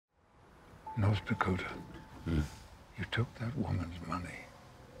North Dakota. You took that woman's money.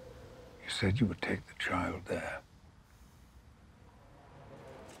 You said you would take the child there.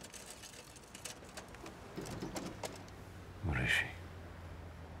 What is she?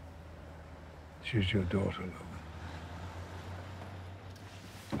 She's your daughter, Logan.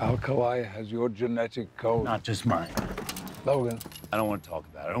 Alkali has your genetic code. Not just mine. Logan. I don't want to talk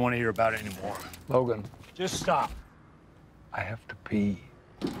about it. I don't want to hear about it anymore. Logan. Just stop. I have to pee.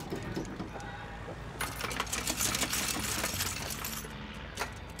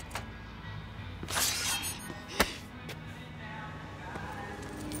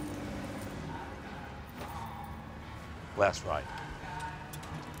 Last ride.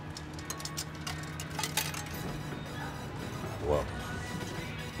 Well.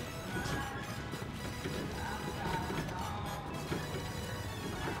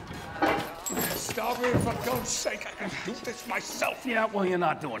 Stop it, for God's sake. I can do this myself. Yeah, well, you're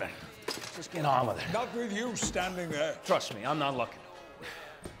not doing it. Just get on with it. Not with you standing there. Trust me, I'm not looking.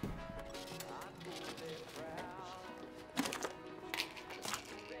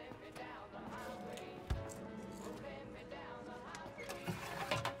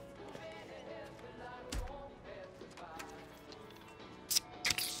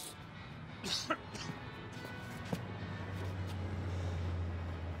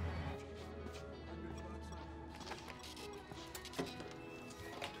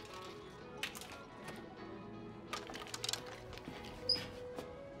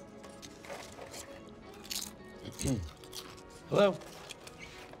 Hello?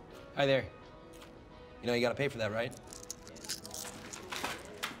 Hi there. You know you gotta pay for that, right?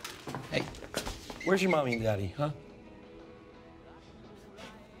 Hey, where's your mommy and daddy, huh?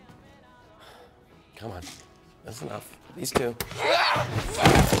 Come on, that's enough. These two.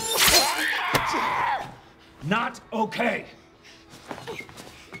 Not okay.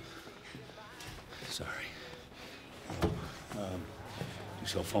 Sorry. You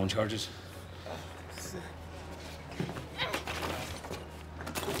sell phone charges?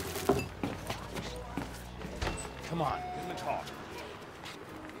 Come on.